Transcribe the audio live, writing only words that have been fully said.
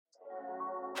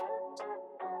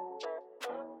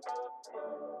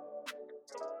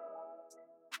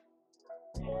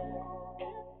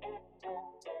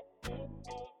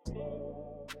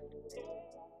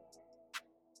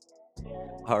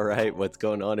All right, what's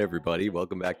going on, everybody?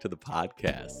 Welcome back to the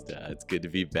podcast. It's good to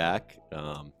be back.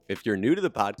 If you're new to the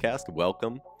podcast,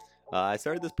 welcome. I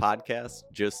started this podcast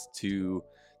just to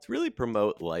really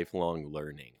promote lifelong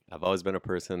learning. I've always been a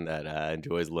person that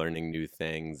enjoys learning new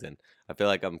things, and I feel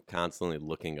like I'm constantly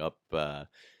looking up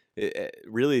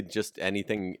really just any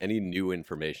new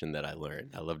information that I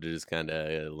learn. I love to just kind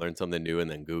of learn something new and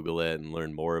then Google it and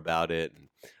learn more about it. And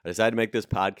I decided to make this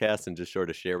podcast and just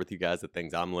sort of share with you guys the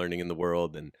things I'm learning in the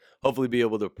world and hopefully be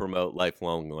able to promote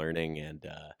lifelong learning and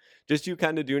just you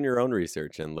kind of doing your own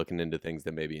research and looking into things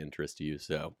that maybe interest you.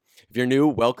 So if you're new,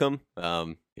 welcome.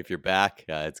 If you're back,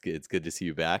 it's good to see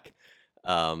you back.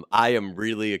 I am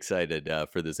really excited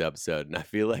for this episode, and I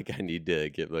feel like I need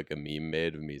to get like a meme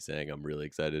made of me saying I'm really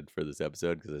excited for this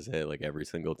episode because I say it like every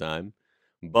single time.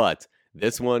 But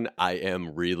this one I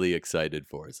am really excited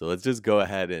for. So let's just go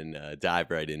ahead and dive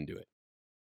right into it.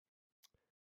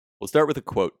 We'll start with a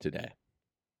quote today.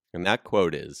 And that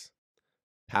quote is,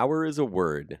 "Power is a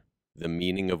word, the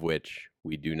meaning of which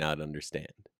we do not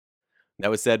understand."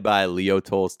 That was said by Leo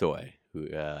Tolstoy, who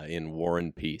in War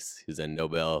and Peace. He's a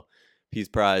Nobel Peace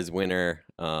Prize winner,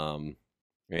 and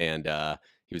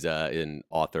he was an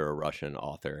author, a Russian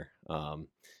author.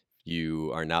 If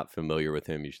you are not familiar with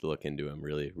him, you should look into him.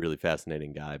 Really, really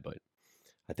fascinating guy. But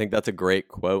I think that's a great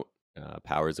quote.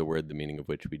 Power is a word, the meaning of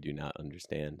which we do not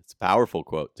understand. It's a powerful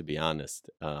quote, to be honest.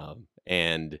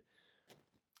 And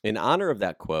in honor of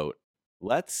that quote,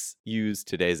 let's use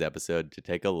today's episode to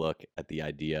take a look at the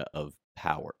idea of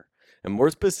power. And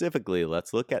more specifically,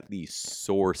 let's look at the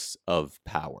source of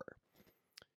power.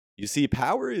 You see,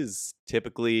 power is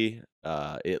typically,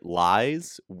 it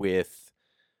lies with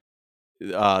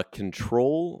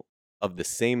control of the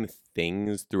same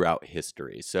things throughout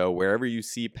history. So wherever you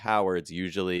see power, it's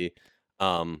usually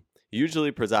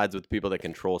presides with people that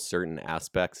control certain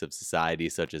aspects of society,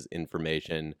 such as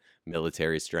information,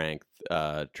 military strength,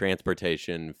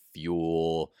 transportation,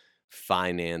 fuel,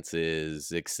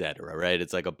 finances, etc. Right?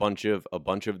 It's like a bunch of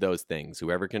those things.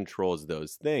 Whoever controls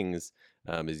those things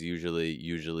is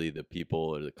usually the people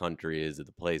or the countries or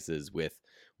the places with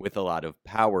a lot of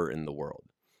power in the world.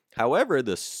 However,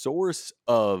 the source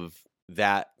of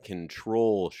that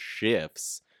control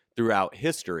shifts throughout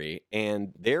history,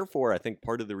 and therefore I think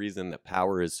part of the reason that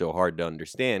power is so hard to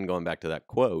understand, going back to that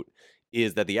quote,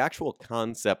 is that the actual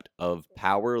concept of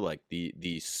power, like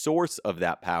the source of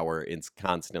that power, is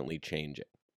constantly changing.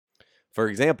 For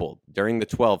example, during the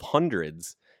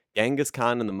 1200s, Genghis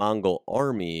Khan and the Mongol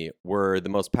army were the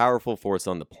most powerful force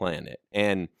on the planet,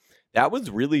 and that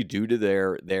was really due to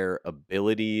their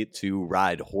ability to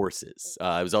ride horses.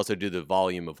 It was also due to the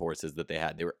volume of horses that they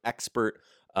had. They were expert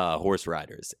horse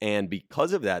riders, and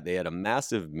because of that, they had a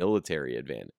massive military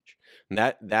advantage, and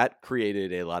that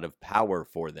created a lot of power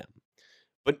for them.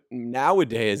 But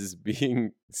nowadays,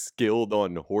 being skilled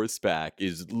on horseback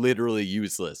is literally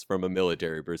useless from a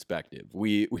military perspective.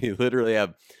 We literally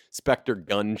have Spectre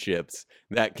gunships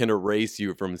that can erase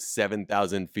you from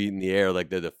 7,000 feet in the air like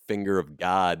they're the finger of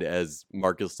God, as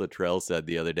Marcus Luttrell said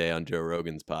the other day on Joe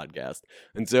Rogan's podcast.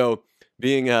 And so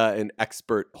being an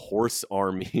expert horse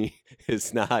army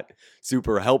is not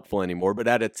super helpful anymore. But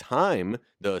at a time,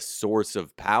 the source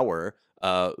of power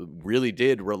really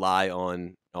did rely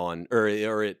on or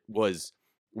it was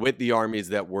with the armies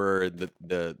that were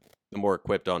the more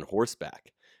equipped on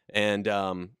horseback. And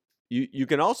you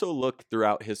can also look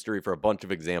throughout history for a bunch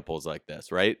of examples like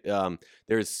this, right?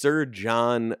 There's Sir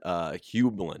John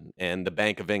Houblon and the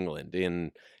Bank of England.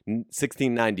 In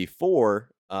 1694,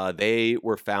 they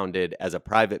were founded as a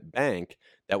private bank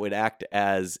that would act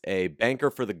as a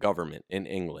banker for the government in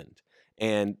England.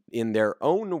 And in their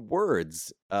own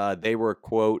words, they were,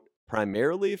 quote,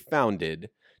 primarily founded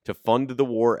to fund the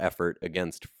war effort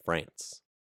against France.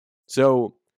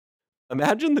 So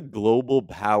imagine the global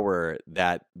power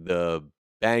that the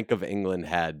Bank of England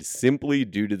had simply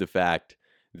due to the fact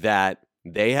that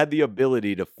they had the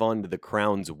ability to fund the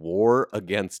crown's war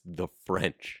against the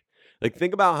French. Like,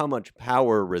 think about how much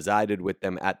power resided with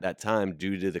them at that time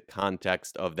due to the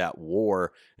context of that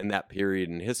war and that period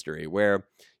in history. Where,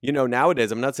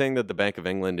 nowadays, I'm not saying that the Bank of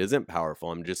England isn't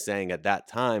powerful. I'm just saying at that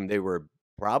time, they were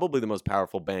probably the most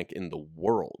powerful bank in the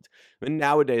world. And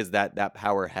nowadays that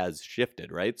power has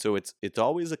shifted, right? So it's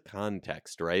always a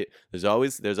context, right? There's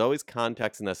always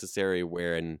context necessary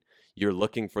wherein you're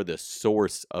looking for the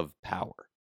source of power.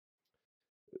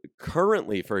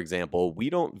 Currently, for example, we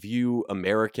don't view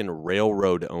American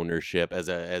railroad ownership as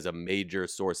a major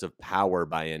source of power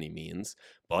by any means.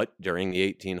 But during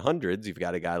the 1800s, you've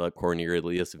got a guy like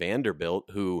Cornelius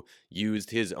Vanderbilt who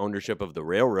used his ownership of the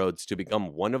railroads to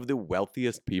become one of the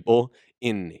wealthiest people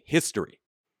in history.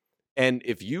 And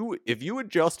if you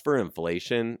adjust for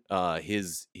inflation,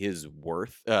 his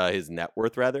net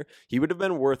worth rather, he would have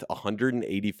been worth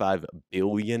 $185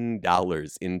 billion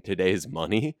in today's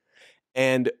money.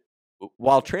 And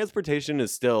while transportation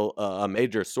is still a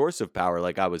major source of power,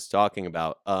 like I was talking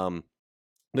about,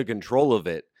 the control of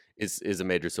it is a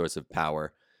major source of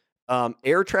power.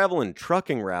 Air travel and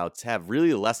trucking routes have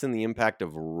really lessened the impact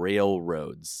of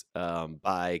railroads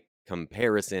by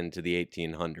comparison to the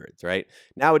 1800s, right?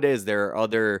 Nowadays, there are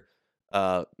other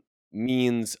uh,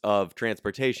 means of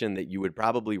transportation that you would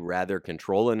probably rather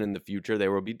control, and in the future,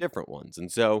 there will be different ones.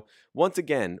 And so, once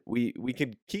again, we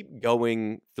could keep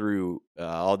going through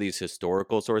all these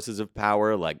historical sources of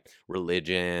power, like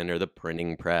religion or the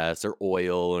printing press or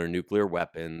oil or nuclear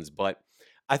weapons, but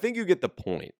I think you get the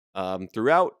point.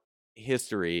 Throughout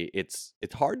history, it's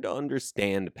hard to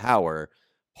understand power,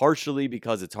 partially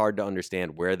because it's hard to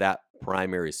understand where that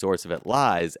primary source of it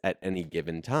lies at any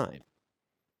given time.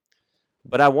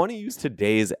 But I want to use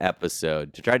today's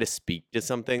episode to try to speak to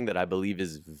something that I believe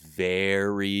is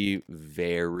very,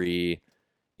 very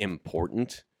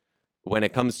important when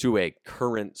it comes to a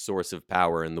current source of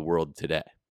power in the world today.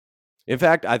 In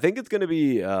fact, I think it's going to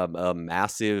be a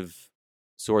massive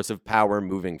source of power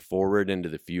moving forward into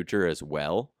the future as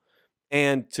well.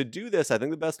 And to do this, I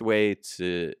think the best way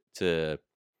to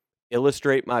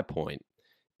illustrate my point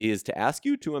is to ask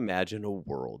you to imagine a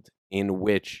world in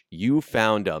which you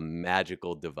found a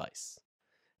magical device.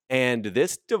 And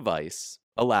this device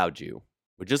allowed you,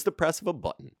 with just the press of a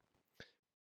button,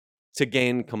 to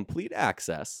gain complete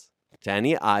access to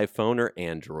any iPhone or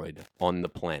Android on the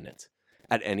planet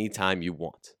at any time you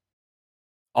want.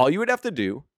 All you would have to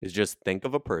do is just think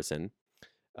of a person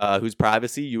whose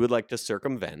privacy you would like to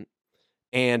circumvent,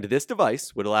 and this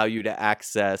device would allow you to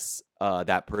access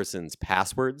that person's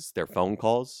passwords, their phone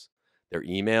calls, their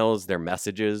emails, their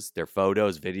messages, their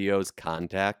photos, videos,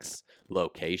 contacts,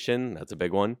 location, that's a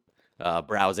big one,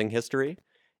 browsing history,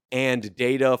 and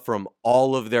data from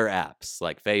all of their apps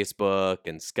like Facebook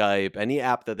and Skype, any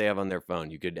app that they have on their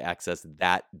phone. You could access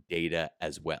that data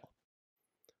as well.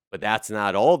 But that's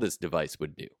not all this device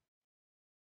would do.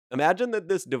 Imagine that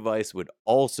this device would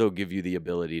also give you the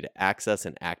ability to access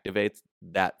and activate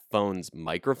that phone's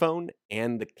microphone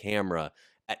and the camera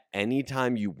at any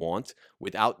time you want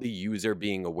without the user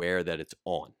being aware that it's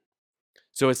on.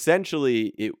 So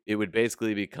essentially, it would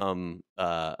basically become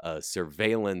a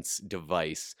surveillance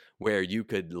device where you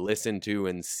could listen to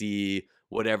and see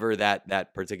whatever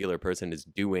that particular person is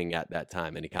doing at that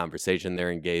time, any conversation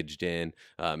they're engaged in,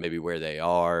 maybe where they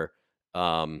are.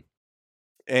 Um,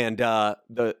 and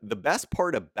the best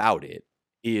part about it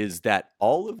is that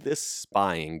all of this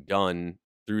spying done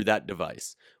through that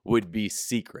device would be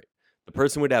secret. The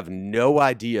person would have no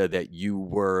idea that you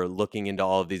were looking into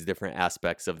all of these different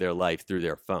aspects of their life through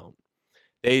their phone.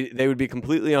 They would be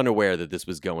completely unaware that this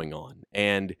was going on.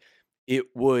 And it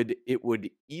would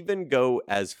even go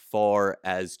as far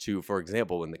as to, for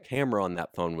example, when the camera on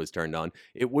that phone was turned on,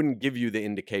 it wouldn't give you the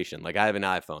indication. Like I have an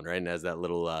iPhone, right? And it has that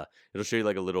little it'll show you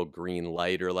like a little green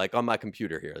light, or like on my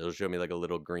computer here, it'll show me like a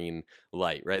little green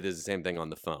light, right? There's the same thing on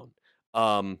the phone.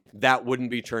 That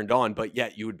wouldn't be turned on, but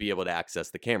yet you would be able to access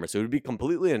the camera. So it would be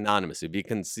completely anonymous. It'd be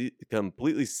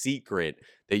completely secret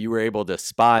that you were able to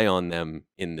spy on them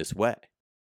in this way.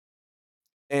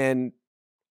 And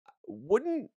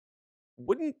wouldn't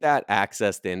wouldn't that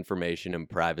access to information and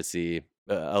privacy,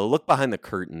 a look behind the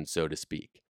curtain, so to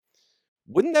speak,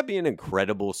 wouldn't that be an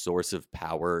incredible source of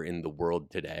power in the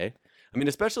world today? I mean,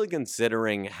 especially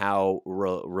considering how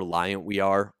reliant we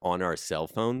are on our cell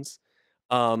phones.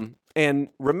 And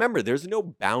remember, there's no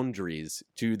boundaries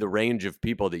to the range of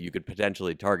people that you could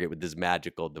potentially target with this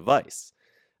magical device.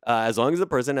 As long as the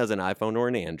person has an iPhone or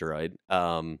an Android,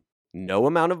 no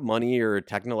amount of money or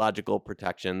technological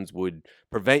protections would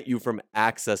prevent you from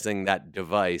accessing that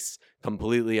device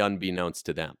completely unbeknownst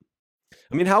to them.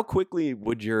 I mean, how quickly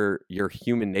would your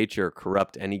human nature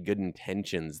corrupt any good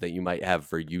intentions that you might have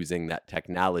for using that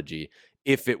technology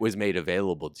if it was made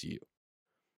available to you?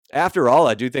 After all,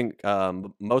 I do think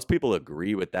most people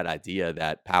agree with that idea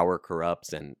that power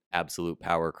corrupts and absolute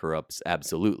power corrupts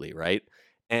absolutely, right?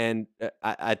 And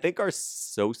I think our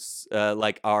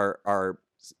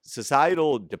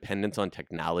societal dependence on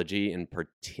technology, in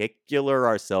particular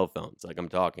our cell phones, like I'm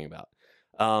talking about,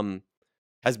 um,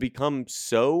 has become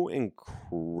so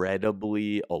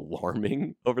incredibly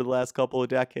alarming over the last couple of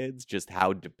decades, just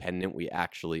how dependent we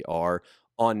actually are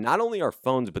on not only our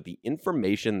phones, but the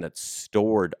information that's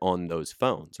stored on those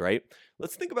phones, right?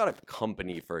 Let's think about a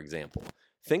company, for example.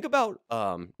 Think about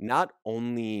not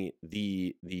only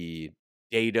the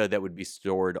data that would be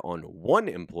stored on one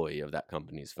employee of that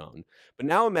company's phone. But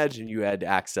now imagine you had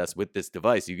access with this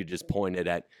device. You could just point it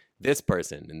at this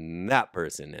person and that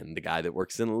person and the guy that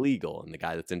works in legal and the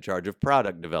guy that's in charge of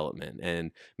product development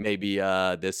and maybe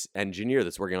this engineer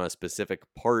that's working on a specific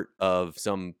part of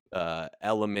some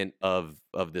element of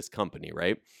this company,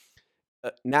 right?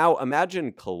 Now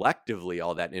imagine collectively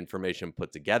all that information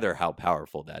put together, how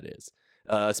powerful that is,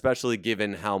 especially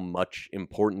given how much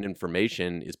important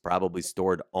information is probably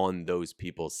stored on those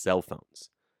people's cell phones.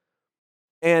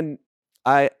 And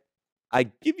I I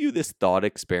give you this thought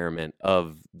experiment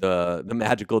of the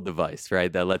magical device,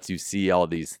 right, that lets you see all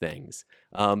these things,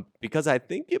 because I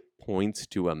think it points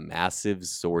to a massive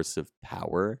source of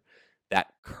power that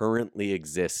currently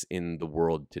exists in the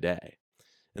world today.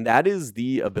 And that is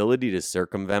the ability to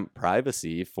circumvent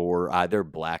privacy for either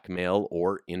blackmail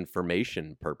or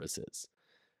information purposes.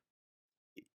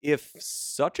 If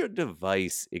such a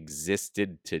device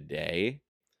existed today,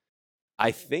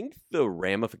 I think the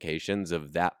ramifications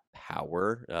of that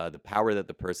power, the power that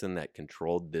the person that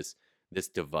controlled this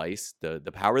device,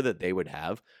 the power that they would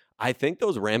have, I think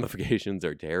those ramifications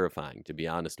are terrifying, to be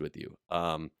honest with you.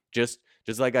 Just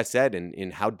like I said,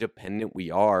 in how dependent we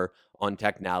are on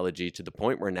technology to the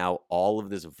point where now all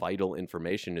of this vital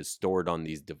information is stored on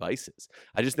these devices.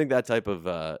 I just think that type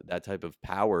of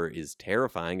power is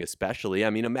terrifying. Especially, I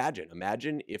mean,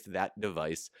 imagine if that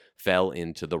device fell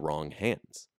into the wrong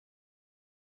hands.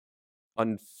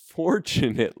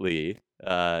 Unfortunately,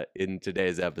 in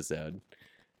today's episode,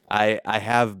 I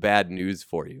have bad news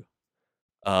for you.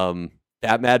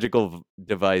 That magical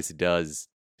device does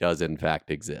in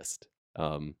fact exist.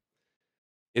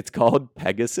 It's called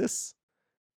Pegasus,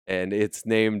 and it's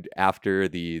named after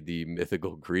the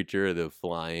mythical creature, the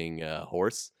flying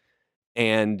horse,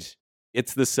 and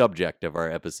it's the subject of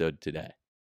our episode today.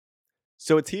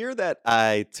 So it's here that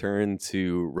I turn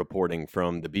to reporting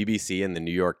from the BBC and the New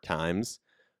York Times,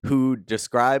 who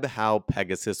describe how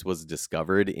Pegasus was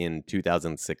discovered in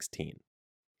 2016.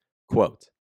 Quote,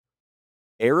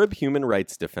 Arab human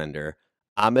rights defender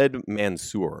Ahmed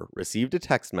Mansour received a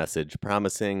text message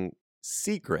promising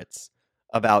secrets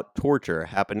about torture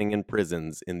happening in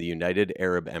prisons in the United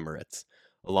Arab Emirates,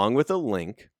 along with a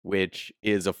link, which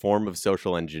is a form of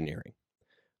social engineering.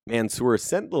 Mansour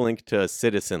sent the link to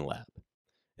Citizen Lab.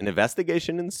 An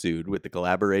investigation ensued with the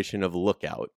collaboration of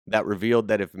Lookout that revealed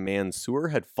that if Mansour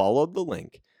had followed the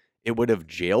link, it would have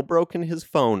jailbroken his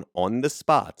phone on the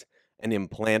spot and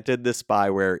implanted the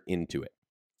spyware into it.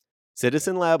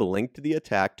 Citizen Lab linked the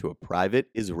attack to a private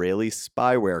Israeli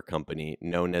spyware company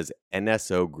known as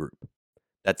NSO Group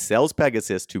that sells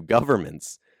Pegasus to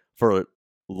governments for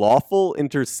lawful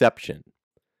interception,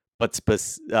 but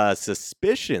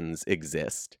suspicions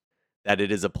exist that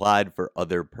it is applied for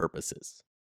other purposes.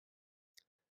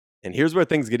 And here's where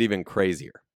things get even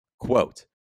crazier. Quote,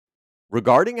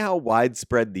 regarding how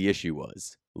widespread the issue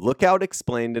was, Lookout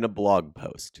explained in a blog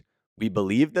post, we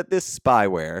believe that this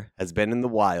spyware has been in the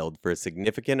wild for a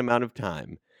significant amount of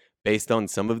time based on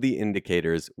some of the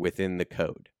indicators within the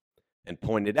code, and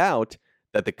pointed out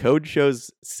that the code shows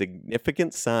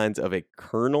significant signs of a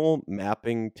kernel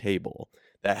mapping table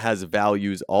that has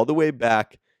values all the way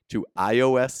back to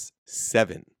iOS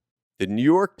 7. The New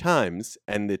York Times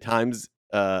and the Times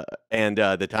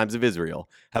of Israel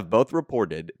have both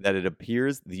reported that it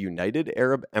appears the United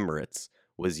Arab Emirates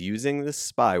was using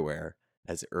this spyware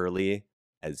as early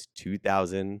as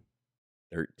 2013.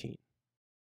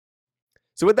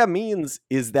 So what that means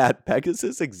is that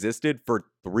Pegasus existed for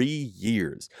 3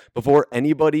 years before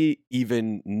anybody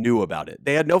even knew about it.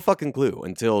 They had no fucking clue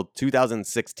until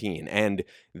 2016, and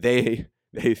they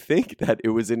think that it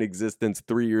was in existence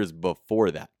 3 years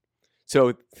before that.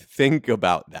 So think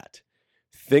about that.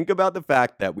 Think about the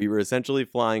fact that we were essentially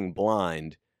flying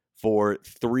blind for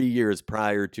 3 years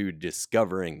prior to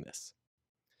discovering this.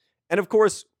 And of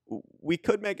course, we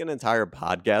could make an entire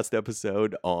podcast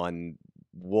episode on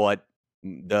what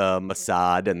the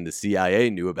Mossad and the CIA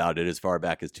knew about it as far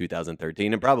back as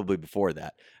 2013 and probably before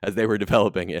that as they were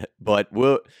developing it. But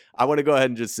I want to go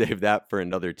ahead and just save that for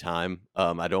another time.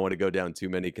 I don't want to go down too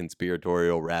many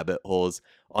conspiratorial rabbit holes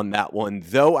on that one,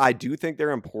 though I do think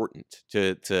they're important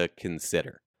to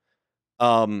consider.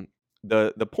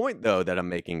 The point, though, that I'm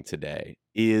making today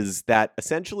is that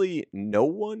essentially no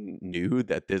one knew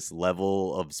that this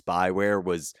level of spyware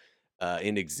was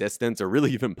in existence or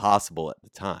really even possible at the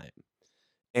time.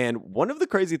 And one of the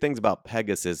crazy things about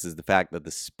Pegasus is the fact that the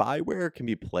spyware can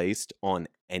be placed on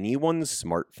anyone's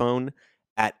smartphone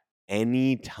at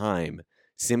any time,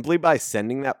 simply by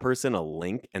sending that person a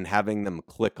link and having them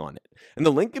click on it. And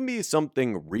the link can be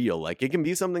something real. Like, it can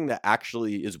be something that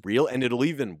actually is real and it'll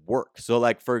even work. So,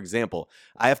 like, for example,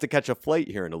 I have to catch a flight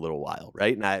here in a little while,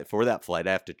 right? And for that flight,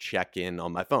 I have to check in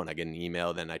on my phone. I get an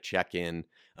email, then I check in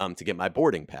to get my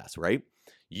boarding pass, right?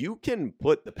 You can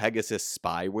put the Pegasus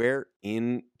spyware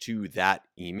into that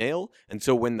email. And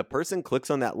so when the person clicks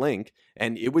on that link,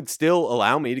 and it would still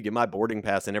allow me to get my boarding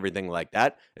pass and everything like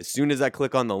that, as soon as I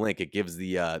click on the link, it gives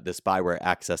the spyware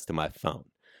access to my phone.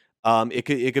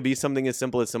 It could be something as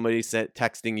simple as somebody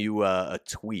texting you a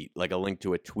tweet, like a link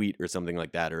to a tweet or something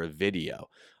like that, or a video.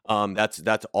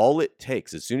 That's all it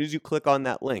takes. As soon as you click on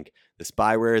that link, the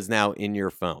spyware is now in your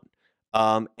phone.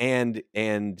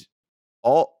 And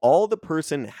all the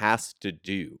person has to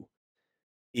do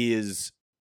is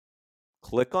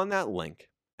click on that link,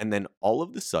 and then all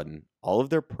of the sudden, all of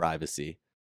their privacy,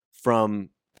 from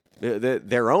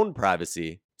their own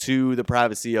privacy to the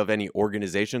privacy of any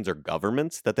organizations or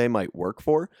governments that they might work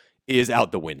for, is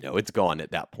out the window. It's gone at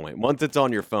that point. Once it's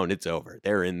on your phone, it's over.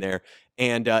 They're in there,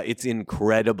 and it's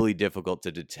incredibly difficult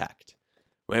to detect.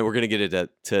 And we're going to get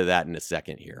to that in a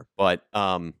second here. But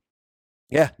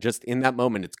yeah, just in that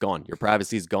moment, it's gone. Your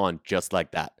privacy's gone just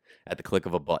like that at the click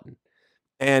of a button.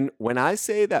 And when I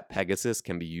say that Pegasus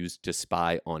can be used to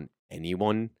spy on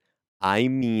anyone, I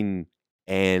mean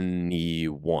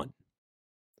anyone.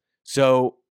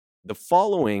 So the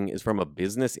following is from a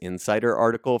Business Insider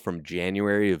article from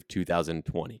January of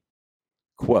 2020.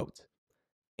 Quote,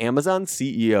 Amazon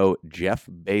CEO Jeff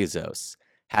Bezos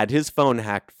had his phone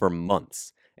hacked for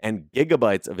months and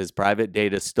gigabytes of his private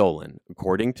data stolen,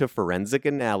 according to forensic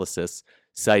analysis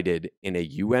cited in a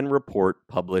UN report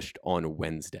published on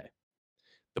Wednesday.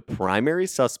 The primary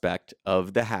suspect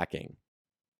of the hacking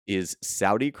is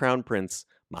Saudi Crown Prince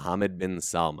Mohammed bin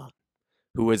Salman,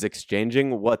 who was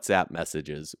exchanging WhatsApp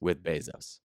messages with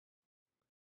Bezos.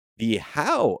 The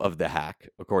how of the hack,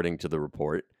 according to the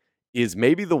report, is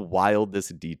maybe the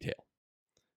wildest detail.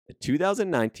 A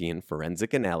 2019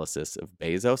 forensic analysis of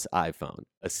Bezos' iPhone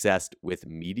assessed with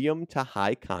medium to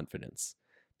high confidence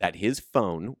that his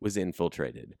phone was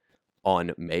infiltrated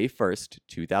on May 1st,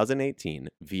 2018,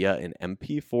 via an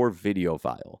MP4 video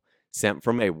file sent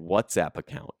from a WhatsApp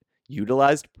account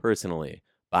utilized personally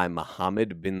by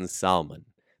Mohammed bin Salman,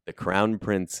 the Crown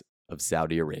Prince of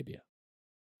Saudi Arabia.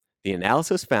 The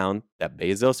analysis found that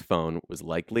Bezos' phone was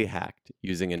likely hacked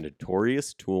using a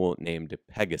notorious tool named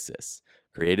Pegasus,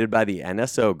 created by the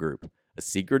NSO Group, a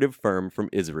secretive firm from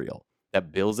Israel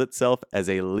that bills itself as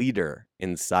a leader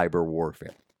in cyber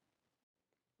warfare.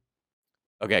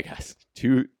 Okay, guys,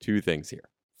 two things here.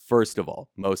 First of all,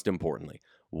 most importantly,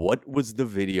 what was the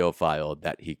video file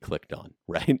that he clicked on,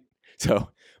 right?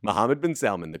 So Mohammed bin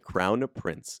Salman, the Crown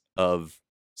Prince of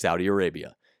Saudi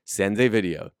Arabia, sends a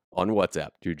video on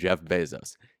WhatsApp to Jeff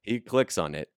Bezos. He clicks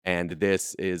on it, and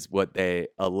this is what they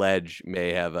allege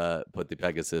may have put the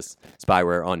Pegasus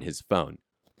spyware on his phone.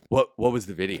 What was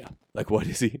the video? Like, what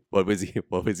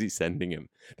was he sending him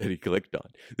that he clicked on?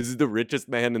 This is the richest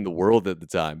man in the world at the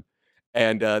time,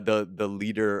 and the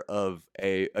leader of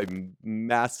a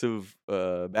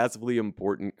massively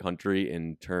important country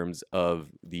in terms of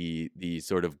the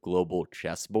sort of global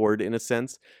chessboard, in a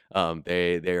sense.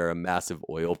 They are a massive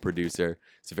oil producer.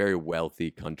 It's a very wealthy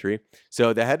country.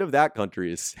 So the head of that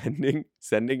country is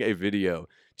sending a video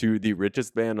to the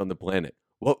richest man on the planet.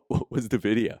 What was the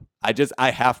video?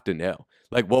 I have to know.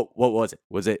 Like, what was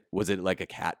it? Was it like a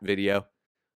cat video?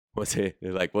 Was it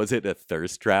a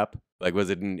thirst trap? Like,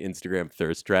 was it an Instagram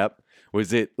thirst trap?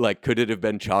 Was it like, could it have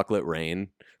been Chocolate Rain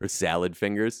or Salad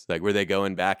Fingers? Like, were they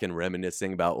going back and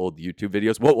reminiscing about old YouTube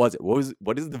videos? What was it?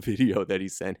 What is the video that he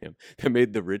sent him that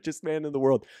made the richest man in the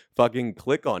world fucking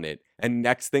click on it? And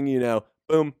next thing you know,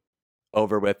 boom,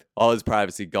 over with. All his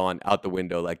privacy gone out the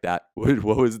window like that. What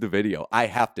was the video? I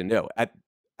have to know.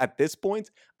 At this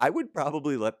point, I would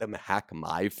probably let them hack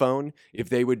my phone if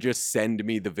they would just send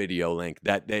me the video link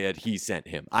that he sent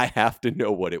him. I have to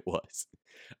know what it was.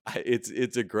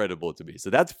 It's incredible to me.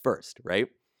 So that's first, right?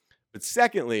 But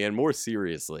secondly, and more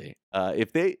seriously,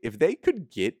 if they could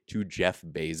get to Jeff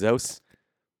Bezos,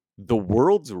 the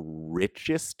world's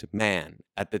richest man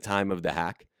at the time of the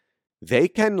hack, they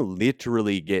can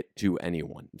literally get to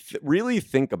anyone. Really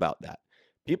think about that.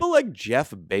 People like Jeff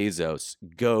Bezos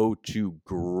go to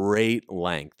great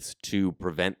lengths to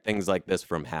prevent things like this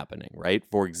from happening, right?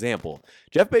 For example,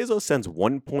 Jeff Bezos spends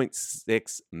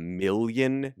 $1.6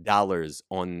 million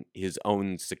on his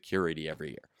own security every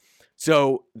year.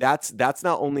 So that's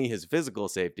not only his physical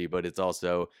safety, but it's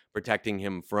also protecting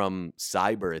him from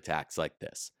cyber attacks like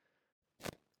this.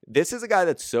 This is a guy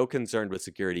that's so concerned with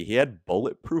security. He had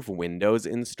bulletproof windows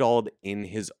installed in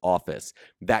his office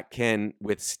that can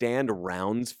withstand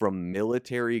rounds from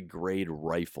military grade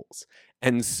rifles.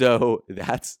 And so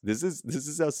this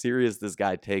is how serious this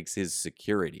guy takes his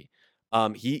security.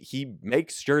 He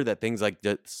makes sure that things like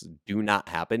this do not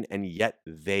happen, and yet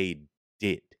they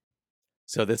did.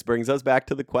 So this brings us back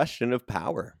to the question of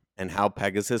power and how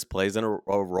Pegasus plays a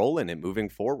role in it moving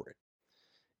forward.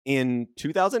 In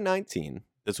 2019,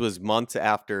 this was months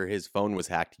after his phone was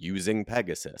hacked using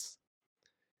Pegasus.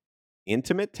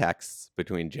 Intimate texts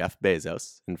between Jeff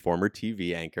Bezos and former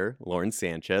TV anchor Lauren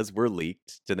Sanchez were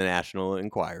leaked to the National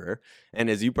Enquirer. And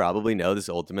as you probably know, this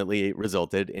ultimately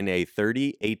resulted in a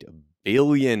 $38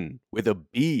 billion, with a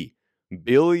B,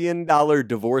 billion-dollar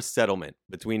divorce settlement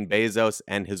between Bezos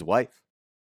and his wife.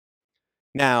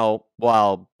 Now,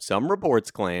 while some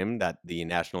reports claim that the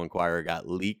National Enquirer got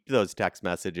leaked those text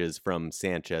messages from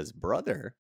Sanchez's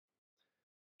brother,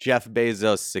 Jeff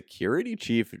Bezos' security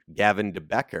chief, Gavin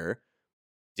DeBecker,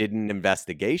 did an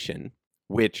investigation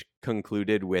which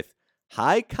concluded with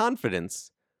high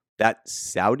confidence that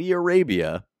Saudi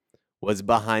Arabia was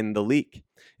behind the leak.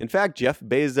 In fact, Jeff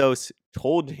Bezos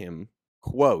told him,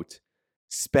 quote,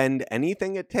 "Spend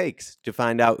anything it takes to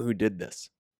find out who did this."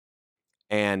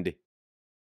 And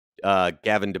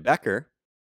Gavin DeBecker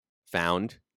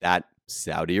found that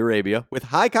Saudi Arabia, with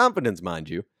high confidence, mind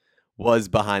you, was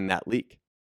behind that leak.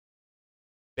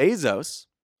 Bezos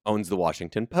owns the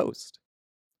Washington Post,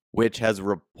 which has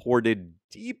reported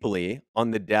deeply on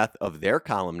the death of their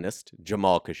columnist,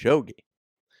 Jamal Khashoggi,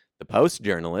 the Post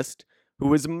journalist who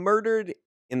was murdered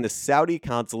in the Saudi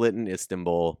consulate in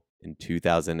Istanbul in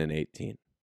 2018.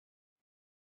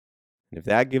 And if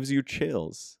that gives you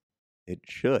chills, it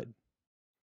should.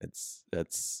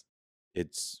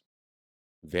 It's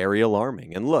very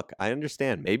alarming. And look, I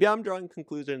understand. Maybe I'm drawing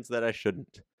conclusions that I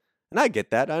shouldn't. And I get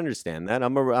that. I understand that.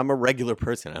 I'm a regular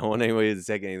person. I don't want anybody to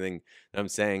take anything that I'm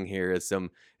saying here as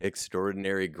some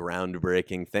extraordinary,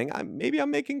 groundbreaking thing. Maybe I'm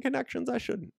making connections I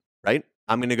shouldn't, right?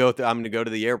 I'm gonna go to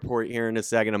the airport here in a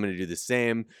second. I'm gonna do the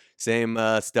same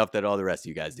stuff that all the rest of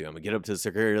you guys do. I'm gonna get up to the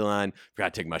security line.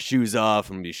 Forgot to take my shoes off.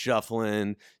 I'm gonna be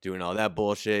shuffling, doing all that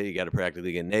bullshit. You got to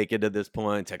practically get naked at this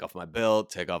point. Take off my belt.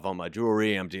 Take off all my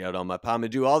jewelry. Empty out all my palm.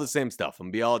 Do all the same stuff. I'm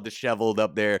gonna be all disheveled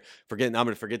up there. I'm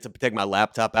gonna forget to take my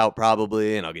laptop out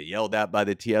probably, and I'll get yelled at by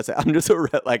the TSA. I'm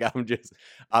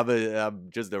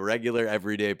just a regular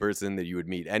everyday person that you would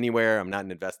meet anywhere. I'm not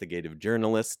an investigative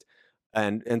journalist.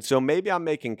 And so maybe I'm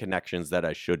making connections that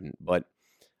I shouldn't, but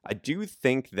I do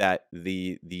think that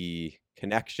the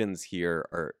connections here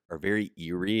are very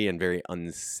eerie and very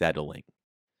unsettling.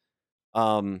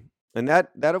 And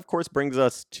that of course brings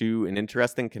us to an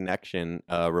interesting connection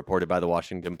reported by the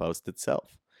Washington Post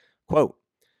itself. Quote,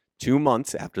 2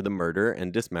 months after the murder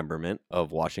and dismemberment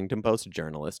of Washington Post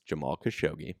journalist Jamal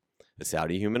Khashoggi, a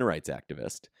Saudi human rights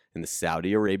activist, in the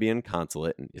Saudi Arabian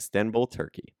consulate in Istanbul,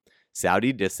 Turkey,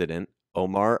 Saudi dissident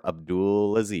Omar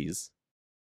Abdulaziz,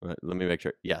 let me make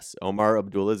sure. Yes, Omar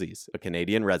Abdulaziz, a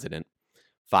Canadian resident,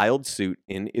 filed suit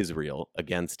in Israel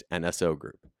against NSO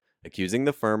Group, accusing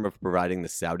the firm of providing the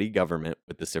Saudi government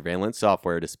with the surveillance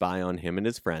software to spy on him and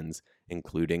his friends,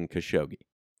 including Khashoggi.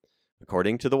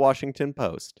 According to the Washington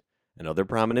Post and other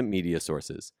prominent media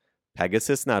sources,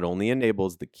 Pegasus not only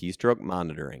enables the keystroke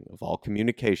monitoring of all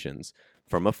communications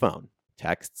from a phone,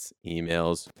 texts,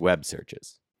 emails, web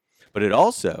searches, but it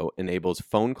also enables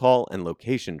phone call and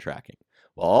location tracking,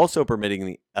 while also permitting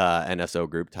the NSO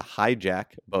Group to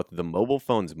hijack both the mobile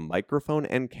phone's microphone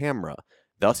and camera,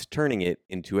 thus turning it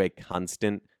into a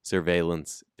constant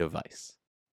surveillance device.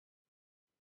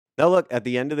 Now look, at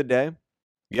the end of the day,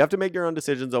 you have to make your own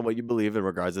decisions on what you believe in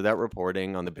regards to that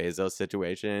reporting on the Bezos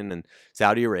situation and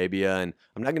Saudi Arabia. And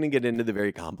I'm not going to get into the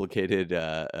very complicated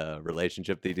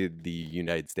relationship that the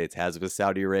United States has with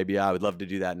Saudi Arabia. I would love to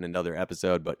do that in another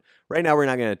episode, but right now we're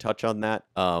not going to touch on that.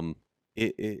 I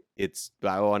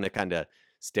want to kind of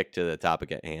stick to the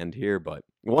topic at hand here. But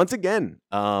once again,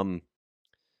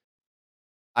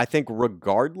 I think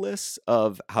regardless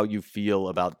of how you feel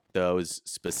about those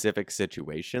specific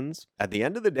situations, at the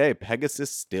end of the day,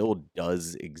 Pegasus still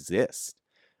does exist.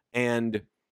 And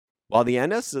while the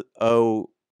NSO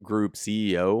Group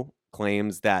CEO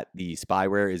claims that the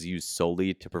spyware is used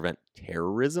solely to prevent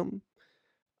terrorism,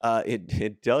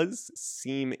 it does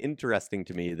seem interesting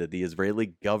to me that the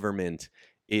Israeli government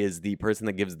is the person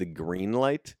that gives the green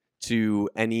light to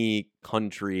any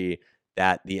country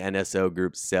that the NSO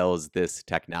Group sells this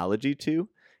technology to.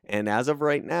 And as of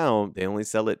right now, they only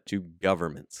sell it to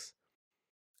governments.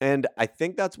 And I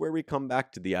think that's where we come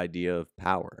back to the idea of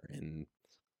power and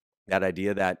that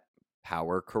idea that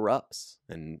power corrupts,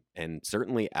 and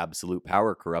certainly absolute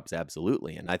power corrupts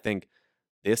absolutely. And I think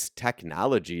this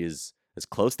technology is as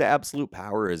close to absolute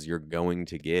power as you're going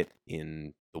to get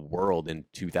in the world in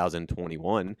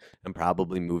 2021 and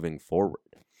probably moving forward.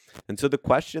 And so the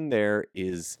question there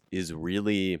is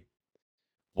really,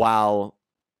 while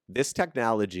this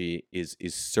technology is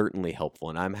certainly helpful,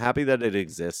 and I'm happy that it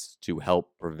exists to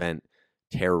help prevent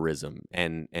terrorism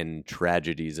and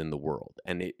tragedies in the world,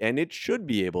 and it should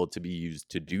be able to be used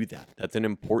to do that. That's an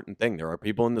important thing. There are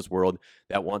people in this world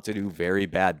that want to do very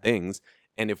bad things,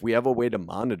 and if we have a way to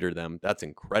monitor them, that's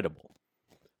incredible.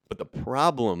 But the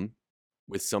problem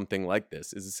with something like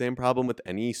this is the same problem with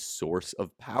any source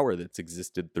of power that's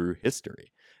existed through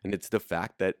history. And it's the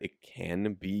fact that it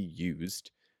can be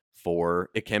used for,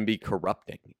 it can be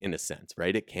corrupting in a sense,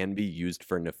 right? It can be used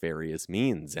for nefarious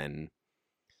means. And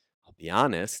I'll be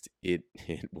honest, it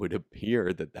would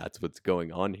appear that that's what's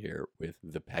going on here with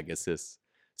the Pegasus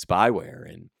spyware.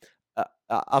 And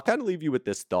I'll kind of leave you with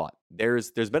this thought.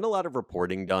 There's been a lot of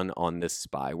reporting done on this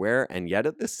spyware, and yet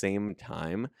at the same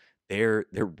time, there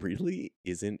really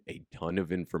isn't a ton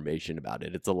of information about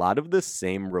it. It's a lot of the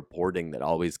same reporting that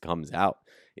always comes out.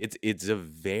 It's a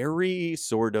very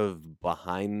sort of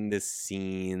behind the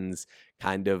scenes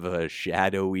kind of a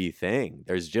shadowy thing.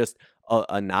 There's just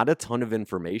not a ton of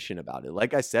information about it.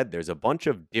 Like I said, there's a bunch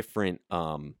of different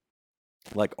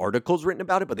like articles written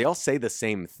about it, but they all say the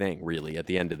same thing really at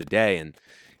the end of the day. And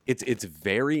it's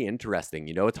very interesting.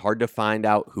 You know, it's hard to find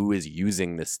out who is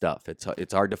using this stuff.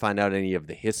 It's hard to find out any of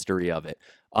the history of it.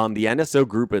 The NSO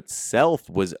group itself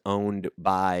was owned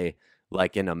by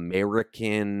like an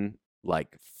American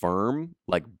like firm,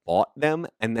 like bought them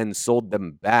and then sold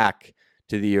them back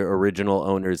to the original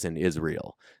owners in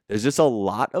Israel. There's just a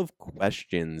lot of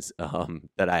questions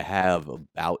that I have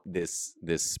about this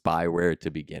spyware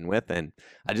to begin with, and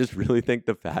I just really think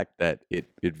the fact that it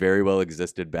very well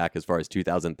existed back as far as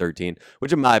 2013,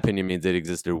 which in my opinion means it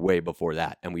existed way before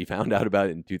that, and we found out about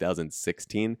it in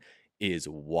 2016, is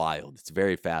wild. It's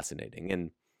very fascinating,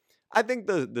 and I think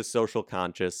the social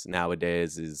conscious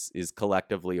nowadays is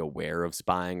collectively aware of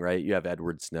spying, right? You have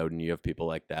Edward Snowden, you have people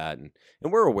like that, and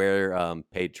we're aware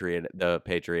the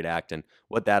Patriot Act and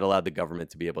what that allowed the government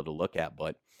to be able to look at,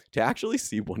 but to actually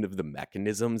see one of the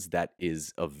mechanisms that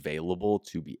is available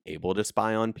to be able to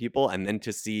spy on people, and then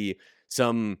to see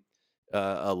some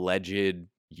alleged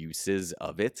uses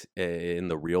of it in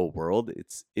the real world,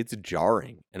 it's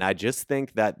jarring. And I just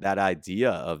think that that idea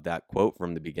of that quote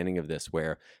from the beginning of this,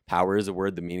 where power is a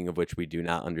word the meaning of which we do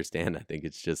not understand, I think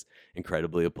it's just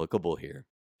incredibly applicable here.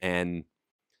 And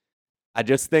I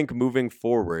just think moving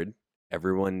forward,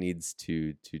 everyone needs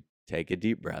to take a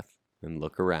deep breath and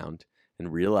look around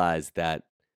and realize that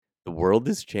the world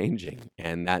is changing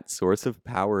and that source of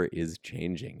power is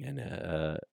changing, and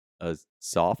a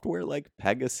software like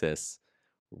Pegasus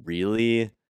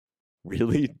really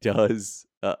does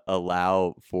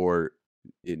allow for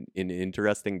an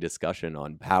interesting discussion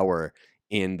on power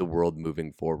in the world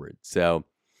moving forward. So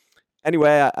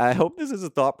anyway, I hope this is a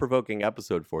thought-provoking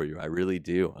episode for you. I really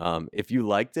do. If you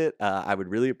liked it, I would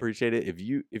really appreciate it if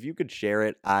you could share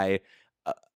it.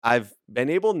 I've been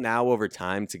able now over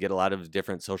time to get a lot of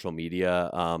different social media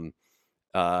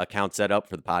account set up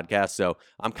for the podcast. So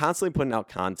I'm constantly putting out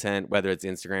content, whether it's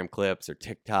Instagram clips or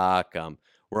TikTok.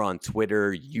 We're on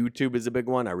Twitter. YouTube is a big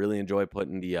one. I really enjoy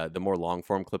putting the more long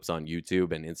form clips on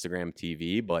YouTube and Instagram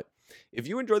TV. But if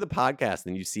you enjoy the podcast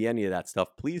and you see any of that stuff,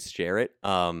 please share it.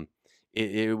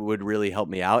 It would really help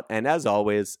me out. And as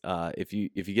always, if you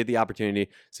get the opportunity,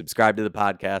 subscribe to the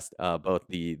podcast, both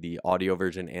the audio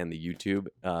version and the YouTube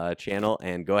channel,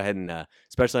 and go ahead and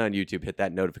especially on YouTube, hit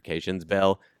that notifications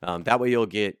bell. That way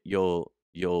you'll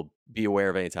be aware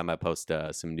of anytime I post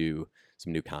some new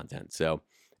content. So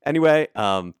anyway,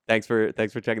 thanks for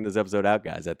checking this episode out,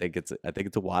 guys. I think it's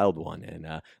a wild one,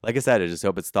 and like I said, I just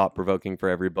hope it's thought provoking for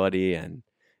everybody, and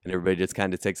everybody just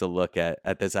kind of takes a look at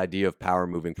this idea of power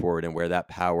moving forward and where that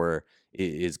power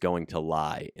is going to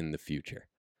lie in the future.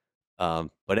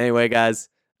 But anyway, guys,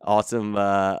 awesome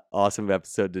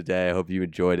episode today. I hope you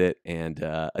enjoyed it, and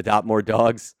adopt more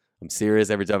dogs. I'm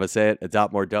serious every time I say it.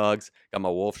 Adopt more dogs. Got my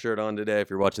wolf shirt on today if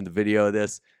you're watching the video of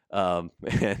this. And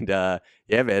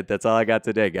yeah, man, that's all I got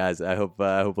today, guys. I hope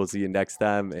we'll see you next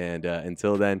time. And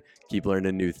until then, keep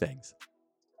learning new things.